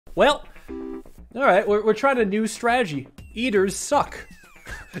Well, all right, we're trying a new strategy. Eaters suck.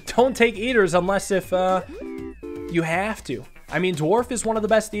 Don't take eaters unless if you have to. I mean, dwarf is one of the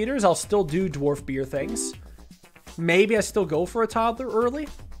best eaters. I'll still do dwarf beer things. Maybe I still go for a toddler early.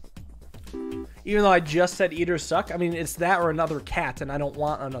 Even though I just said eaters suck. I mean, it's that or another cat, and I don't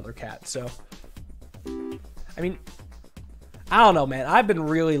want another cat, so. I mean, I don't know, man. I've been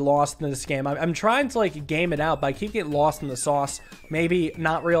really lost in this game. I'm trying to, like, game it out, but I keep getting lost in the sauce. Maybe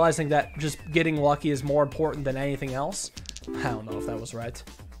not realizing that just getting lucky is more important than anything else. I don't know if that was right.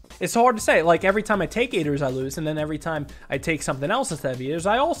 It's hard to say. Like, every time I take eaters, I lose, and then every time I take something else instead of eaters,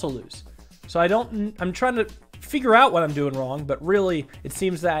 I also lose. So I'm trying to figure out what I'm doing wrong, but really, it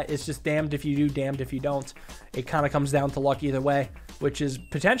seems that it's just damned if you do, damned if you don't. It kind of comes down to luck either way, which is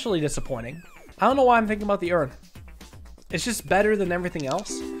potentially disappointing. I don't know why I'm thinking about the urn. It's just better than everything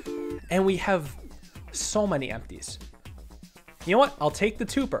else, and we have so many empties. You know what? I'll take the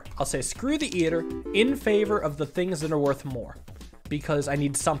twoper. I'll say screw the eater in favor of the things that are worth more, because I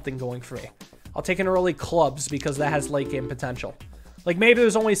need something going free. I'll take an early clubs because that has late game potential. Like, maybe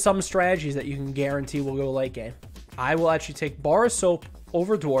there's only some strategies that you can guarantee will go late game. I will actually take bar of soap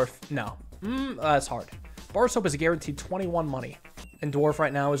over dwarf. No, that's hard. Bar of soap is a guaranteed 21 money, and dwarf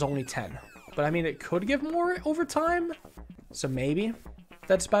right now is only 10. But I mean, it could give more over time, so maybe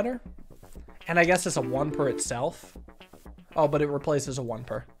that's better. And I guess it's a 1 per itself. Oh, but it replaces a 1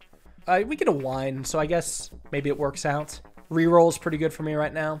 per. We get a wine, so I guess maybe it works out. Reroll is pretty good for me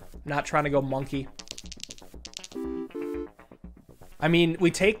right now. Not trying to go monkey. I mean, we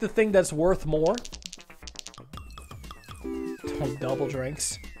take the thing that's worth more. Don't double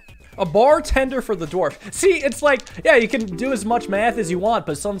drinks. A bartender for the dwarf. See, it's like, yeah, you can do as much math as you want,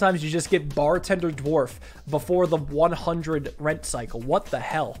 but sometimes you just get bartender dwarf before the 100 rent cycle. What the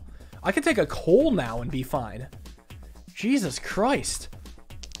hell? I could take a coal now and be fine. Jesus Christ.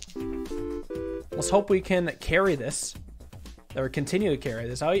 Let's hope we can carry this. Or continue to carry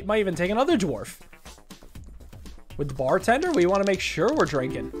this. I might even take another dwarf. With the bartender, we want to make sure we're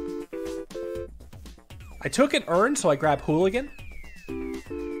drinking. I took an urn, so I grab hooligan.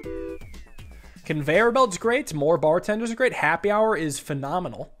 Conveyor belt's great. More bartenders are great. Happy hour is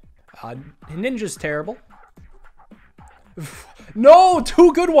phenomenal. Ninja's terrible. No,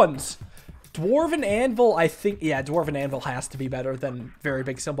 2 good ones. Dwarven Anvil, I think, yeah, Dwarven Anvil has to be better than Very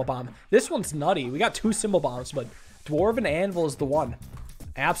Big Symbol Bomb. This one's nutty. We got 2 Symbol Bombs, but Dwarven Anvil is the one.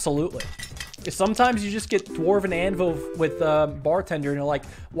 Absolutely. Sometimes you just get Dwarven Anvil with Bartender, and you're like,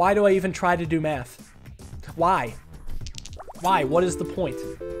 why do I even try to do math? Why? Why? What is the point?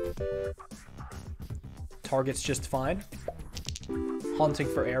 Target's just fine. Hunting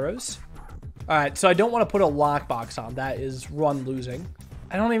for arrows. Alright, so I don't want to put a lockbox on. That is run losing.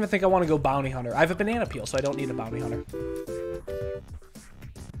 I don't even think I want to go bounty hunter. I have a banana peel, so I don't need a bounty hunter.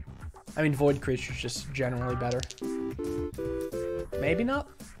 I mean, void creature's just generally better. Maybe not?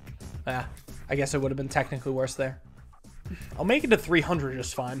 Ah, I guess it would have been technically worse there. I'll make it to 300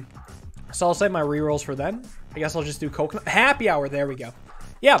 just fine. So I'll save my rerolls for then. I guess I'll just do coconut. Happy hour, there we go.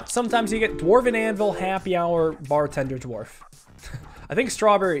 Yeah, sometimes you get Dwarven Anvil, Happy Hour, Bartender Dwarf. I think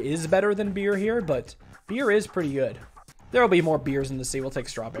strawberry is better than beer here, but beer is pretty good. There will be more beers in the sea. We'll take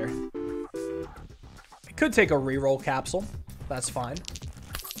strawberry. I could take a reroll capsule. That's fine.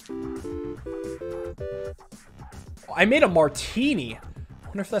 I made a martini. I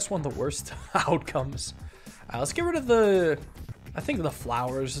wonder if that's one of the worst outcomes. Let's get rid of the... I think the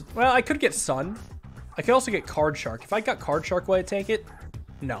flowers. Well, I could get sun. I could also get card shark. If I got card shark, would I take it?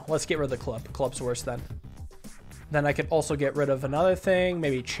 No, let's get rid of the club. Club's worse then. Then I could also get rid of another thing.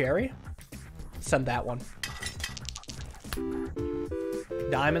 Maybe cherry. Send that one.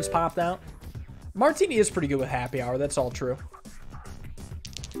 Diamonds popped out. Martini is pretty good with happy hour. That's all true.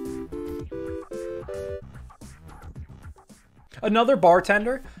 Another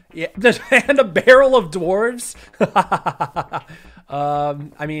bartender. Yeah, and a barrel of dwarves.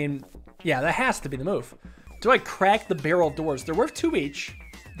 I mean, yeah, that has to be the move. Do I crack the barrel of dwarves? They're worth 2 each.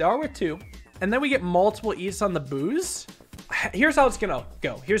 They are worth 2. And then we get multiple eats on the booze. Here's how it's gonna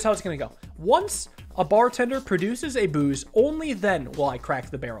go. Here's how it's gonna go. Once a bartender produces a booze, only then will I crack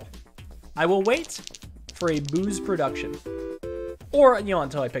the barrel. I will wait for a booze production. Or, you know,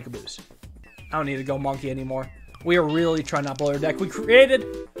 until I pick a booze. I don't need to go monkey anymore. We are really trying not to blow our deck. We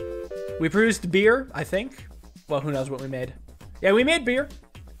produced beer, I think. Well, who knows what we made. Yeah, we made beer.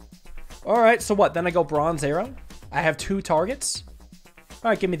 All right, so what? Then I go bronze arrow. I have 2 targets. All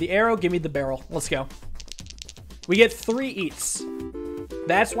right, give me the arrow, give me the barrel. Let's go. We get 3 eats.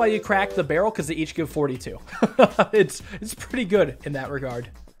 That's why you crack the barrel, because they each give 42. It's pretty good in that regard.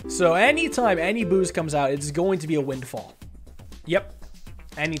 So anytime any booze comes out, it's going to be a windfall. Yep.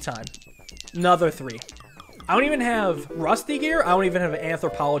 Anytime. Another 3. I don't even have rusty gear. I don't even have an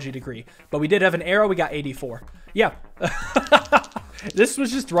anthropology degree. But we did have an arrow. We got 84. Yeah. This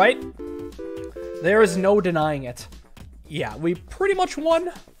was just right. There is no denying it. Yeah, we pretty much won.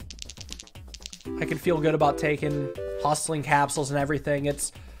 I can feel good about taking hustling capsules and everything.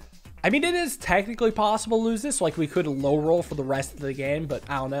 I mean, it is technically possible to lose this. Like, we could low roll for the rest of the game, but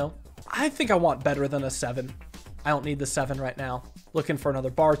I don't know. I think I want better than a 7. I don't need the 7 right now. Looking for another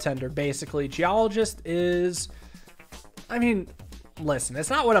bartender, basically. Geologist is... I mean, listen, it's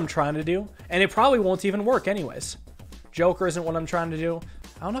not what I'm trying to do, and it probably won't even work anyways. Joker isn't what I'm trying to do.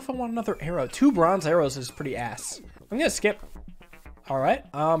 I don't know if I want another arrow. 2 bronze arrows is pretty ass. I'm gonna skip. All right.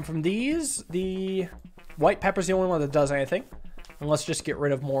 From these, the white pepper's the only one that does anything. And let's just get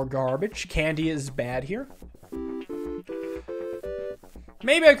rid of more garbage. Candy is bad here.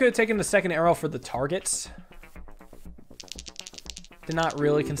 Maybe I could have taken the second arrow for the targets. Did not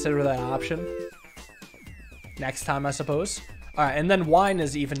really consider that option. Next time, I suppose. All right, and then wine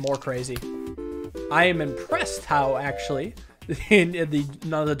is even more crazy. I am impressed how, actually, none of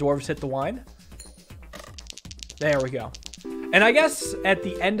the dwarves hit the wine. There we go. And I guess at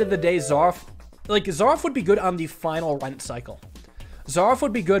the end of the day, Zarf would be good on the final rent cycle. Zarf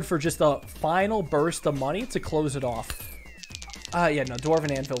would be good for just a final burst of money to close it off. Yeah, no,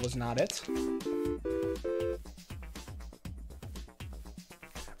 Dwarven Anvil was not it.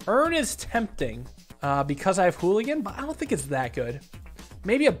 Urn is tempting because I have Hooligan, but I don't think it's that good.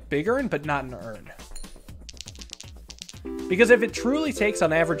 Maybe a big urn, but not an urn. Because if it truly takes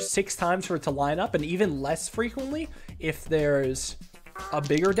on average 6 times for it to line up, and even less frequently if there's a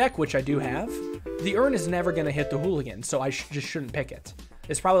bigger deck, which I do have, the urn is never going to hit the Hooligan, so I just shouldn't pick it.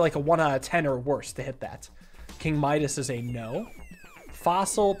 It's probably like a 1 out of 10 or worse to hit that. King Midas is a no.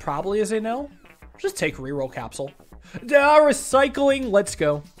 Fossil probably is a no. Just take reroll capsule. Recycling, let's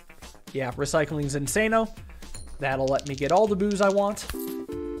go. Yeah, recycling's insano. That'll let me get all the booze I want.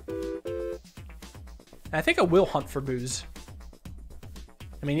 I think I will hunt for booze.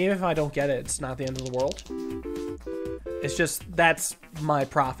 I mean, even if I don't get it, it's not the end of the world. It's just, that's my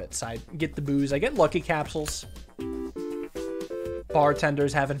profits. I get the booze, I get lucky capsules.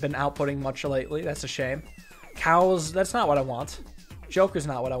 Bartenders haven't been outputting much lately, that's a shame. Cows, that's not what I want. Joker's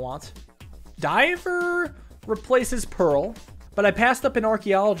not what I want. Diver replaces Pearl, but I passed up an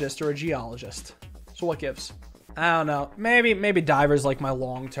archaeologist or a geologist. So what gives? I don't know. Maybe Diver's like my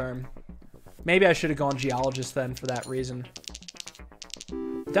long term. Maybe I should have gone geologist then for that reason.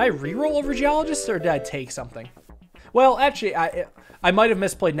 Did I reroll over geologist or did I take something? Well, actually, I might have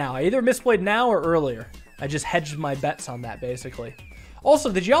misplayed now. I either misplayed now or earlier. I just hedged my bets on that, basically. Also,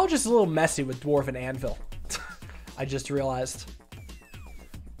 the geologist is a little messy with Dwarf and Anvil. I just realized.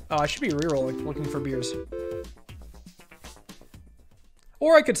 Oh, I should be rerolling, looking for beers.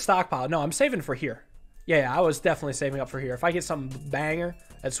 Or I could stockpile. No, I'm saving for here. Yeah, I was definitely saving up for here. If I get something banger,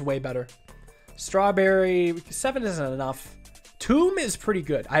 that's way better. Strawberry, 7 isn't enough. Tomb is pretty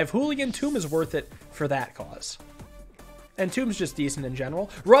good. I have Hooligan. Tomb is worth it for that cause. And Tomb's just decent in general.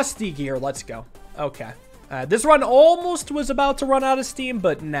 Rusty gear, let's go. Okay. This run almost was about to run out of steam,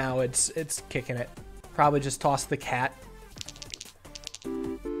 but now it's kicking it. Probably just toss the cat.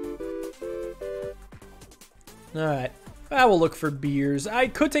 Alright. I will look for beers. I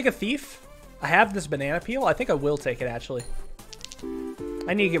could take a thief. I have this banana peel. I think I will take it, actually.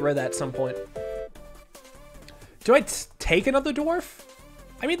 I need to get rid of that at some point. Do I take another dwarf?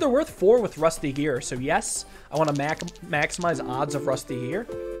 I mean, they're worth 4 with rusty gear, so yes, I want to maximize odds of rusty gear.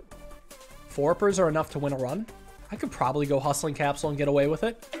 4-pers are enough to win a run. I could probably go hustling capsule and get away with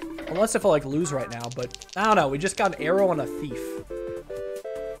it. Unless if I like lose right now, but I don't know. We just got an arrow and a thief.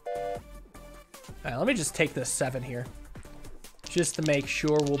 Alright, let me just take this 7 here. Just to make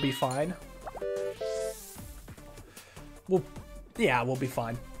sure we'll be fine. Yeah, we'll be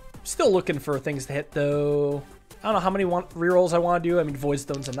fine. Still looking for things to hit, though. I don't know how many rerolls I want to do. I mean,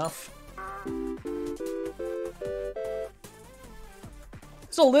 Voidstone's enough.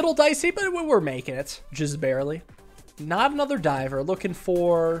 It's a little dicey, but we're making it. Just barely. Not another diver. Looking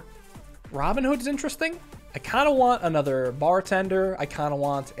for... Robin Hood's interesting. I kind of want another bartender. I kind of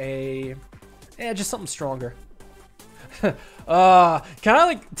want a... Yeah, just something stronger. Can I,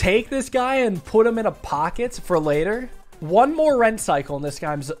 like, take this guy and put him in a pocket for later? One more rent cycle and this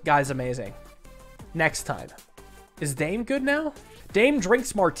guy's amazing. Next time. Is Dame good now? Dame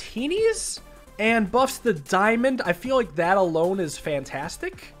drinks martinis and buffs the diamond. I feel like that alone is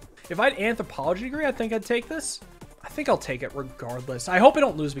fantastic. If I had anthropology degree, I think I'd take this. I think I'll take it regardless. I hope I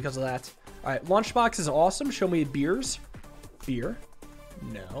don't lose because of that. All right, lunchbox is awesome. Show me beers. Beer.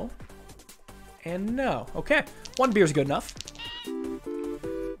 No. And no. Okay. 1 beer is good enough.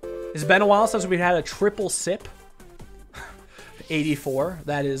 It's been a while since we've had a triple sip. 84.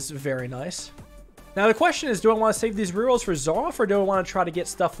 That is very nice. Now the question is, do I want to save these rerolls for Zoff, or do I want to try to get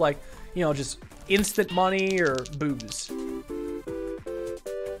stuff like, you know, just instant money or booze?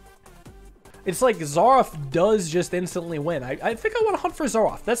 It's like Zaroff does just instantly win. I think I want to hunt for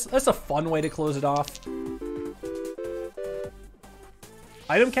Zaroff. That's a fun way to close it off.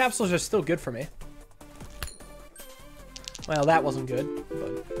 Item capsules are still good for me. Well, that wasn't good,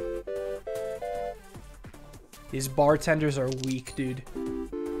 but these bartenders are weak, dude.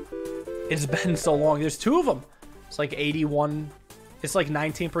 It's been so long. There's 2 of them. It's like 81. It's like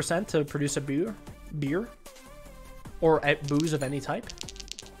 19% to produce a beer, or at booze of any type.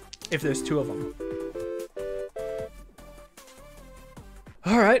 If there's 2 of them.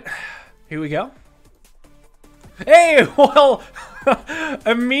 All right, here we go. Hey, well,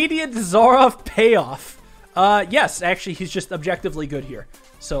 immediate Zaroff payoff. Yes, actually, he's just objectively good here.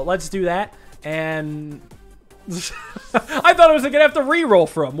 So let's do that. And I thought I was gonna have to re-roll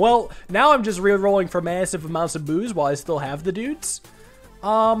for him. Well, now I'm just re-rolling for massive amounts of booze while I still have the dudes.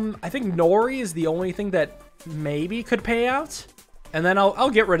 I think Nori is the only thing that maybe could pay out. And then I'll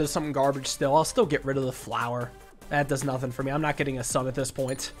get rid of some garbage still. I'll still get rid of the flour. That does nothing for me. I'm not getting a sub at this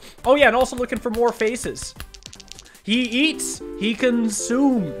point. Oh yeah, and also looking for more faces. He eats. He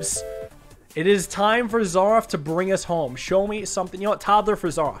consumes. It is time for Zaroff to bring us home. Show me something. You know what? Toddler for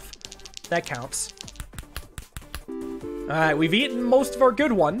Zaroff. That counts. Alright, we've eaten most of our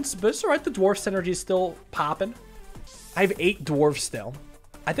good ones, but it's alright. The dwarf synergy is still popping. I have 8 dwarves still.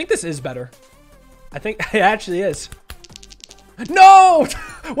 I think this is better. I think it actually is. No!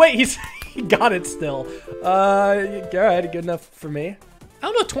 Wait, he got it still. Alright, good enough for me. I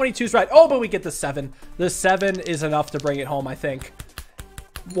don't know if 22 is right. Oh, but we get the 7. The 7 is enough to bring it home, I think.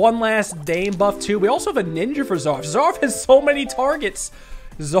 One last Dame buff too. We also have a ninja for Zaroff. Zaroff has so many targets.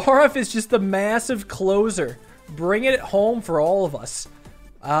 Zaroff is just a massive closer. Bringing it home for all of us.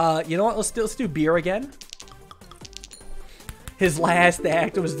 You know what? Let's do beer again. His last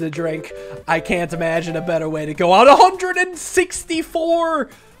act was the drink. I can't imagine a better way to go out. 164!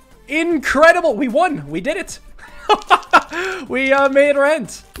 Incredible! We won! We did it! We made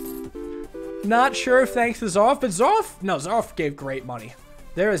rent. Not sure if thanks to Zaroff, but Zaroff gave great money.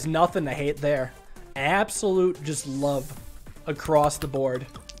 There is nothing to hate there. Absolute just love across the board.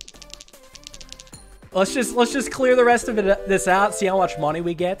 Let's just clear the rest of this out, see how much money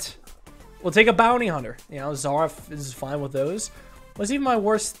we get. We'll take a bounty hunter. You know, Zaroff is fine with those. What's even my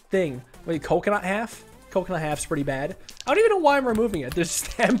worst thing? Wait, coconut half? Coconut half's pretty bad. I don't even know why I'm removing it. There's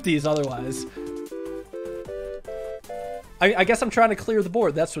just empties otherwise. I guess I'm trying to clear the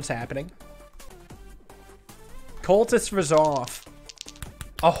board. That's what's happening. Cultist for Zaroff.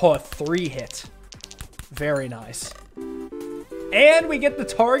 Oh, a 3 hit. Very nice. And we get the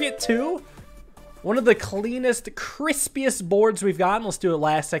target too. One of the cleanest, crispiest boards we've gotten. Let's do a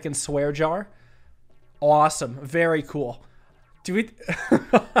last second swear jar. Awesome. Very cool. Do we...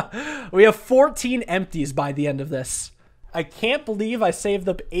 we have 14 empties by the end of this. I can't believe I saved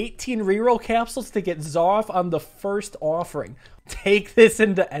up 18 reroll capsules to get Zaroff on the first offering. Take this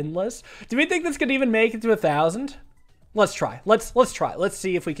into endless. Do we think this could even make it to 1,000? Let's try. Let's try. Let's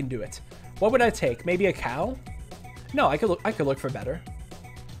see if we can do it. What would I take? Maybe a cow? No, I could look for better.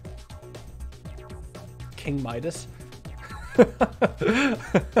 King Midas.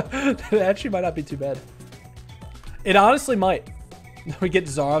 That actually might not be too bad. It honestly might. We get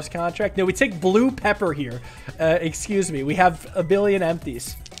Zaroff's contract. No, we take Blue Pepper here. Excuse me. We have a billion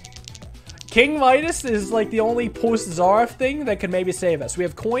empties. King Midas is like the only post-Zaroff thing that could maybe save us. We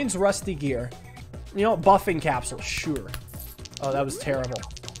have coins, rusty gear. You know, buffing capsule. Sure. Oh, that was terrible.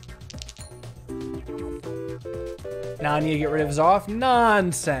 Now I need to get rid of Zaroff.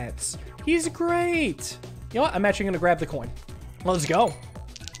 Nonsense. He's great. You know what? I'm actually going to grab the coin. Let's go.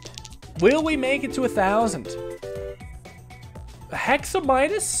 Will we make it to 1,000? Hexa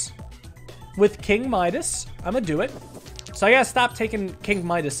Midas with King Midas. I'm going to do it. So I got to stop taking King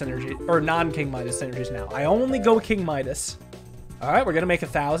Midas energy, or non-King Midas energies now. I only go King Midas. All right, we're going to make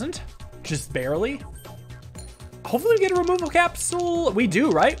 1,000. Just barely. Hopefully we get a removal capsule. We do,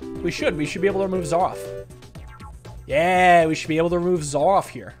 right? We should be able to remove Zaroff. Yeah, we should be able to remove Zaroff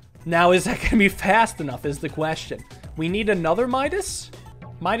here. Now, is that going to be fast enough is the question. We need another Midas?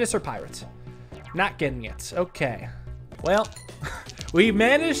 Midas or Pirate? Not getting it. Okay. Well, we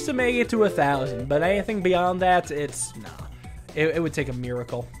managed to make it to 1,000, but anything beyond that, it's... Nah. It would take a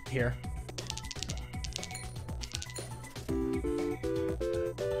miracle here.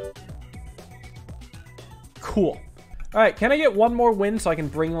 Cool. All right, can I get one more win so I can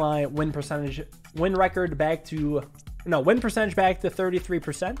bring my win record back to No, win percentage back to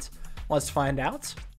 33%. Let's find out.